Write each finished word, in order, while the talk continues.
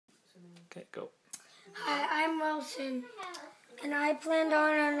Okay, go. Hi, I'm Wilson, and I planned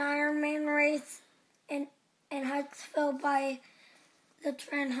on an Ironman race in Huntsville by the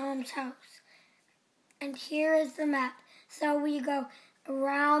Trent Holmes house. And here is the map. So we go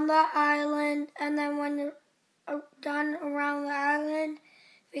around the island, and then when you're done around the island,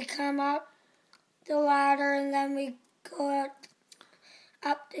 we come up the ladder, and then we go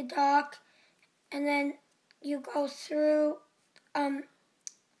up the dock, and then you go through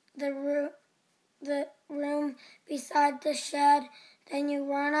the room beside the shed. Then you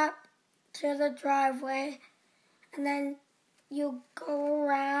run up to the driveway, and then you go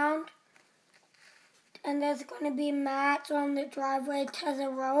around, and there's going to be mats on the driveway to the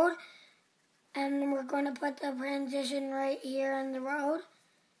road, and we're going to put the transition right here in the road.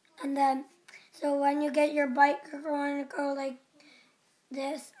 And then, so when you get your bike, you're going to go like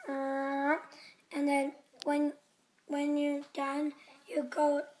this, and then when you're done, you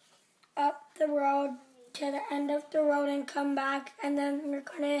go up the road to the end of the road and come back, and then we're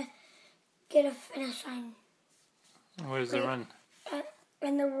going to get a finish line. Where's the run?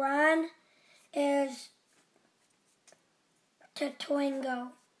 And the run is to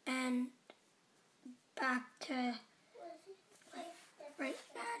Twingo and back to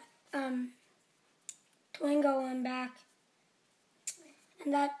Twingo and back.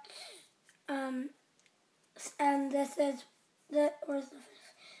 And that's and this is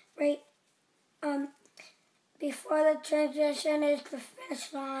before the transition is the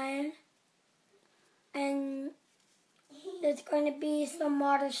finish line, and there's going to be some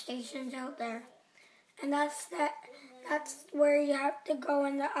water stations out there, and that's where you have to go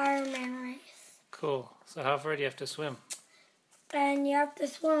in the Ironman race. Cool. So how far do you have to swim? And you have to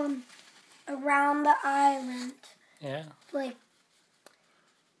swim around the island. Yeah. Like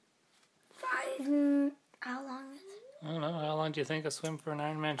how long is it? I don't know. How long do you think a swim for an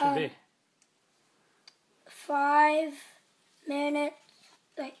Ironman should be? 5 minutes,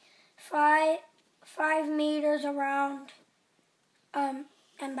 like 5 meters around, and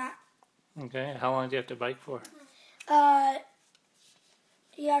back. Okay. How long do you have to bike for?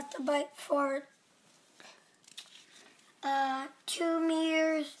 You have to bike for 2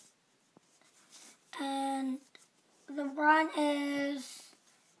 meters, and the run is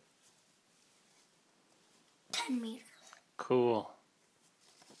 10 meters. Cool.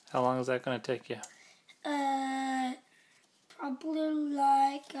 How long is that going to take you? Probably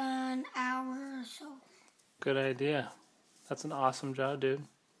like an hour or so. Good idea. That's an awesome job, dude.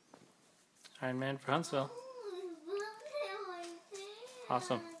 Ironman for Huntsville.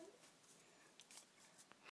 Awesome.